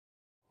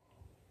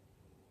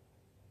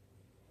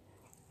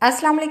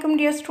Assalamu alaikum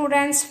dear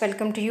students,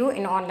 welcome to you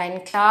in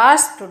online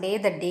class. Today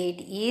the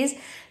date is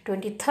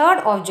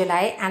 23rd of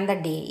July and the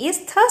day is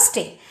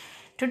Thursday.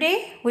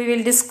 Today we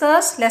will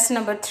discuss lesson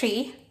number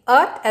 3,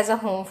 Earth as a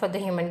home for the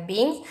human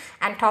beings,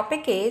 and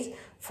topic is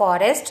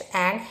forest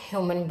and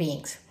human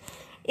beings.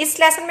 इस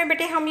lesson में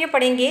बेटे हम ये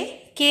पढ़ेंगे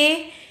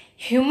कि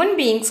human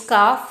beings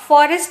का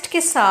forest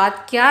के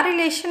साथ क्या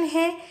रिलेशन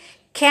है.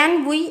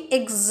 Can we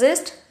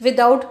exist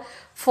without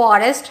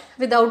forest,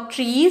 without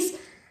trees,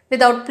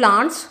 without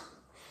plants.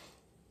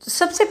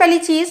 सबसे पहली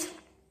चीज़,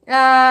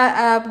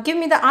 give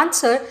me the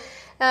answer,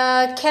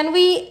 can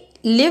we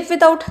live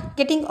without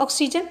getting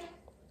oxygen?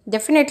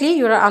 Definitely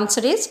your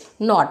answer is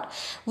not.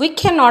 We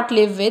cannot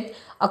live with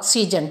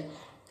oxygen.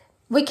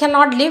 We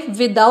cannot live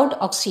without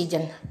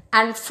oxygen.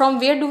 And from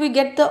where do we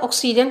get the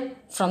oxygen?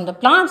 From the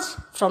plants,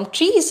 from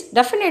trees,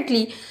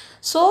 definitely.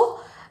 So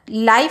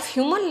life,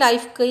 human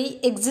life की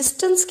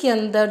existence के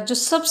अंदर जो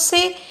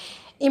सबसे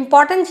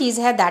important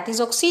चीज़ है, that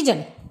is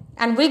oxygen.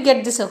 And we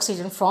get this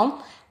oxygen from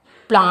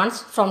plants,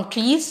 from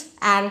trees,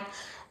 and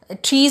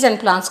trees and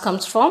plants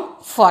comes from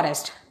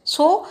forest.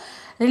 So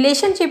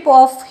relationship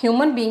of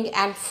human being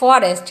and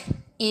forest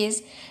is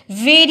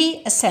very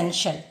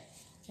essential,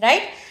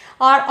 right?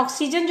 और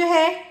oxygen जो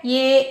है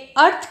ये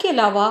अर्थ के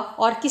अलावा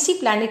और किसी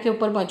planet के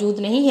ऊपर मौजूद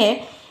नहीं है,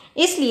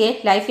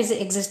 इसलिए life is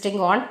existing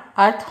on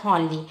earth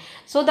only.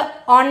 So the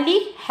only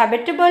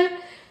habitable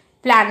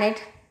planet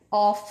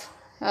of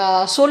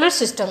solar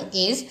system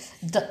is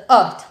the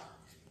earth.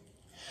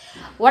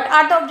 What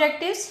are the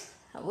objectives?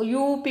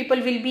 You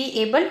people will be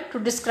able to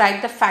describe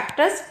the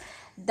factors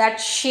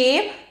that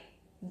shape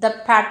the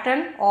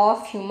pattern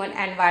of human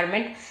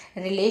environment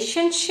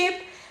relationship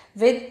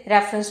with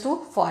reference to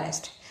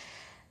forest.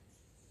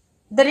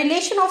 The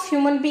relation of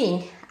human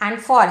being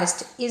and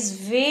forest is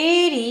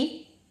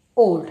very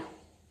old.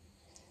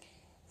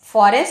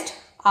 Forests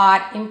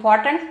are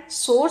important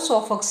source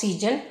of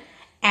oxygen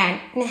and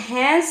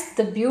enhance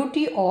the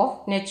beauty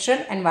of natural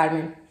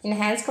environment.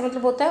 Enhance का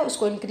मतलब होता है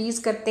उसको increase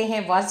करते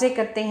हैं, वाज़े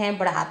करते हैं,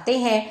 बढ़ाते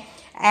हैं,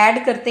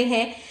 add करते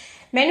हैं.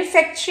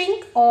 Manufacturing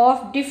of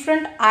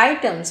different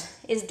items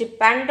is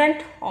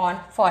dependent on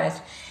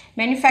forest.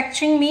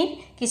 Manufacturing mean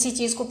किसी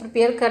चीज़ को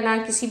prepare करना,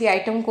 किसी भी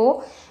item को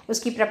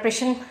उसकी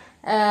preparation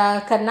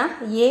करना,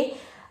 ये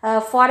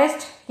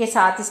forest के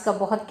साथ इसका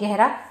बहुत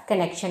गहरा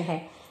connection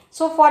है.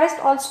 So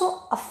forest also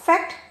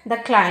affect the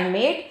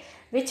climate,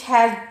 which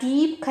has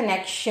deep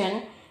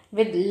connection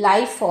with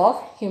life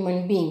of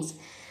human beings.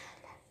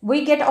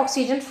 We get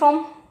oxygen from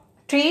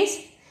trees.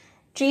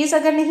 Trees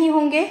अगर नहीं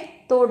होंगे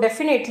तो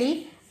definitely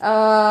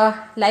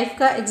लाइफ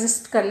का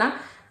एग्जिस्ट करना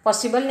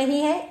पॉसिबल नहीं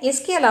है.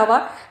 इसके अलावा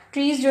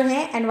ट्रीज जो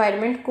हैं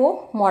एनवायरनमेंट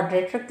को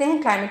मॉडरेट रखते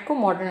हैं, क्लाइमेट को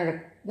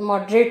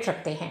मॉडरेट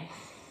रखते हैं.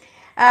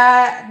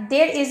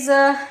 There is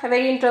a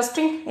very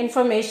interesting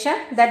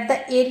information that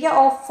the area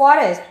of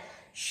forest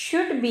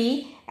should be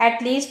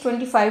at least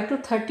 25 to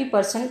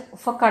 30%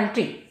 of a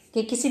country.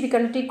 कि किसी भी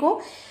कंट्री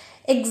को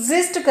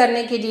एग्जिस्ट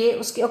करने के लिए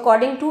उसके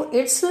according to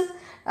its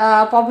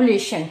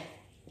population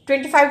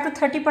 25 to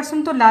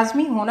 30% तो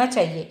लाजमी होना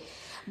चाहिए.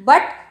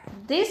 But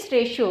this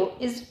ratio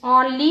is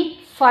only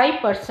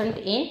 5%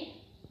 इन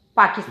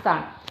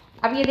पाकिस्तान.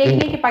 अब ये देख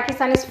लें कि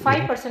पाकिस्तान इस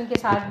 5% के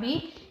साथ भी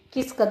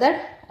किस कदर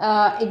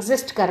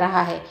एग्जिस्ट कर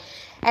रहा है.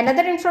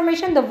 Another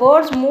information, the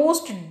world's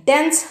most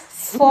dense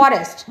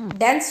forest,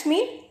 dense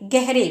mean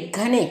गहरे,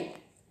 घने.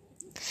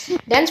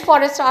 Dense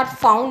forests are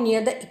found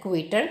near the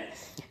equator.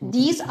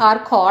 These are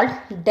called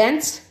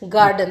dense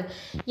garden.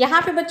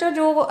 यहाँ पे बच्चों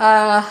जो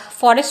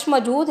फॉरेस्ट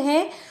मौजूद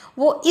हैं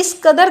वो इस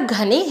कदर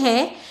घने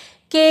हैं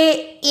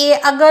कि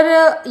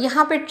अगर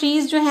यहाँ पे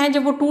ट्रीज़ जो हैं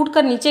जब वो टूट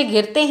कर नीचे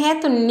गिरते हैं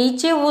तो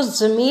नीचे वो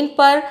ज़मीन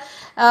पर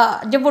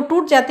जब वो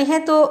टूट जाते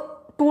हैं तो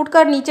टूट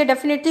कर नीचे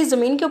डेफिनेटली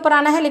ज़मीन के ऊपर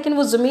आना है, लेकिन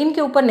वो ज़मीन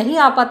के ऊपर नहीं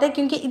आ पाते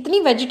क्योंकि इतनी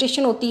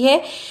वेजिटेशन होती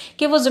है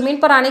कि वो ज़मीन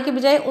पर आने के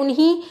बजाय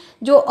उन्हीं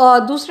जो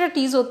दूसरे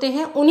ट्रीज़ होते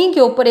हैं उन्हीं के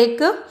ऊपर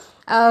एक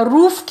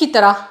रूफ़ की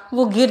तरह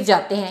वो गिर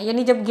जाते हैं.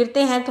 यानी जब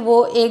गिरते हैं तो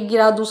वो एक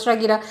गिरा, दूसरा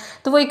गिरा,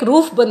 तो वो एक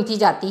रूफ़ बनती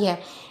जाती है,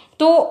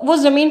 तो वो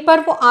ज़मीन पर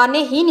वो आने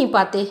ही नहीं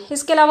पाते.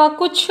 इसके अलावा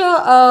कुछ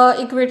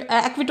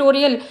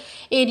इक्वेटोरियल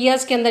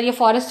एरियाज़ के अंदर या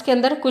फॉरेस्ट के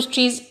अंदर कुछ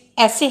ट्रीज़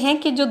ऐसे हैं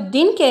कि जो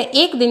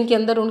एक दिन के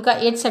अंदर उनका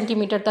 8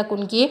 सेंटीमीटर तक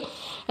उनकी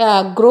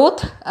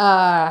ग्रोथ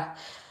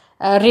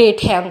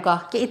रेट है उनका,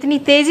 कि इतनी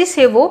तेज़ी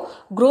से वो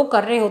ग्रो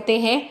कर रहे होते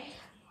हैं.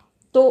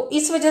 तो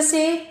इस वजह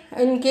से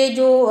इनके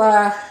जो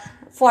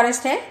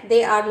फॉरेस्ट हैं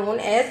they are known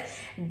as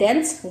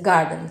dense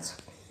gardens.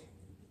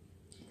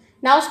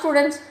 Now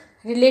students,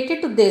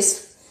 related to this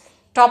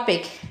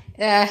topic,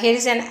 here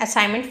is an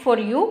assignment for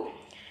you.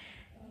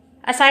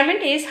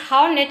 Assignment is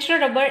how natural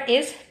rubber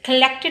is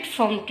collected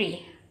from tree.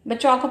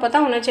 बच्चों आपको पता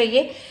होना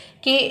चाहिए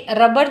कि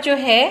रबर जो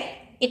है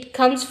it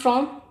comes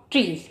from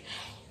trees.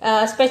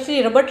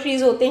 Specially rubber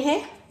trees होते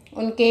हैं,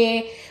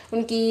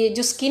 उनकी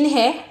जो स्किन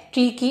है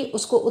ट्री की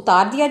उसको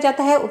उतार दिया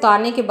जाता है.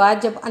 उतारने के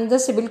बाद जब अंदर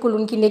से बिल्कुल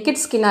उनकी नेकेड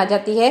स्किन आ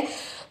जाती है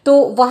तो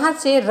वहाँ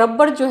से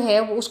रबर जो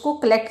है उसको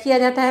कलेक्ट किया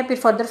जाता है. फिर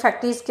फर्दर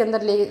फैक्ट्रीज के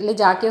अंदर ले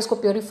जाके उसको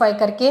प्योरीफाई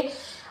करके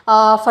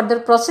फर्दर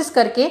प्रोसेस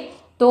करके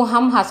तो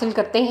हम हासिल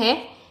करते हैं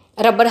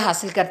रबर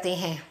हासिल करते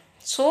हैं.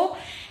 सो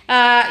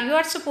you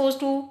are supposed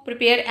to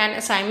prepare an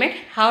assignment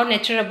how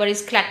natural rubber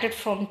is collected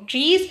from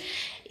trees.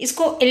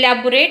 इसको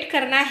elaborate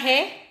करना है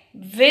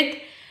with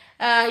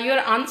your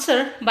answer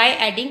by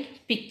adding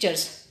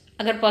pictures.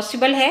 अगर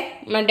possible है,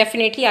 मैं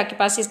definitely आपके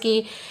पास इसकी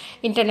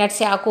इंटरनेट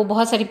से आपको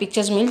बहुत सारी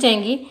पिक्चर्स मिल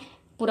जाएंगी.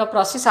 पूरा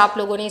प्रोसेस आप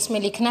लोगों ने इसमें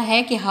लिखना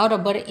है कि how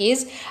rubber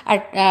is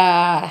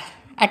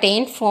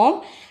attained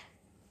from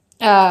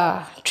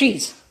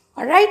trees.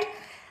 All right.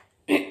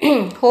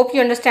 Hope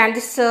you understand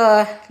this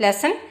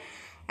lesson,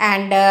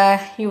 and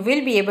you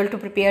will be able to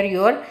prepare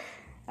your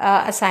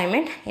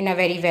assignment in a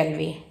very well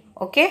way.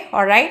 Okay.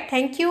 All right.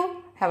 Thank you.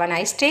 Have a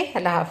nice day.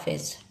 Allah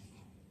Hafiz.